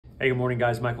Hey, good morning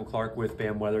guys. Michael Clark with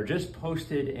BAM Weather. Just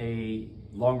posted a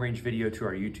long range video to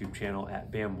our YouTube channel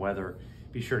at BAM Weather.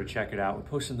 Be sure to check it out. We're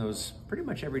posting those pretty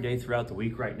much every day throughout the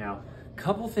week right now.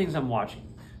 Couple things I'm watching.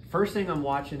 First thing I'm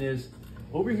watching is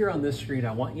over here on this screen,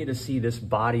 I want you to see this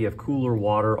body of cooler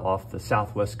water off the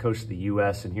southwest coast of the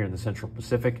US and here in the Central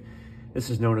Pacific. This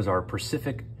is known as our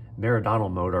Pacific Meridional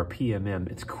Mode, our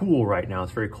PMM. It's cool right now,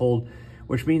 it's very cold,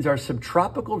 which means our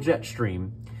subtropical jet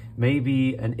stream may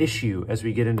be an issue as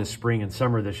we get into spring and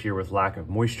summer this year with lack of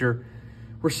moisture.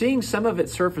 We're seeing some of it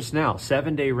surface now.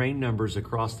 7-day rain numbers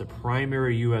across the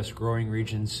primary US growing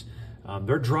regions.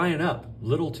 They're drying up.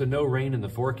 Little to no rain in the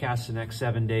forecast the next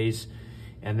 7 days,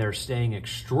 and they're staying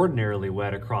extraordinarily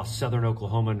wet across southern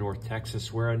Oklahoma, North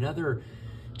Texas, where another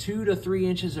 2 to 3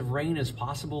 inches of rain is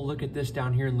possible. Look at this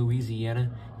down here in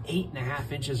Louisiana,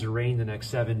 8.5 inches of rain the next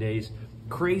 7 days.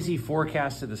 Crazy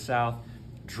forecast to the south.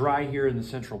 Dry here in the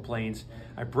Central Plains.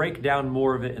 I break down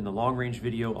more of it in the long range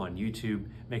video on YouTube.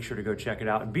 Make sure to go check it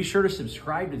out, and be sure to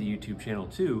subscribe to the YouTube channel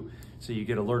too so you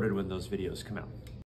get alerted when those videos come out.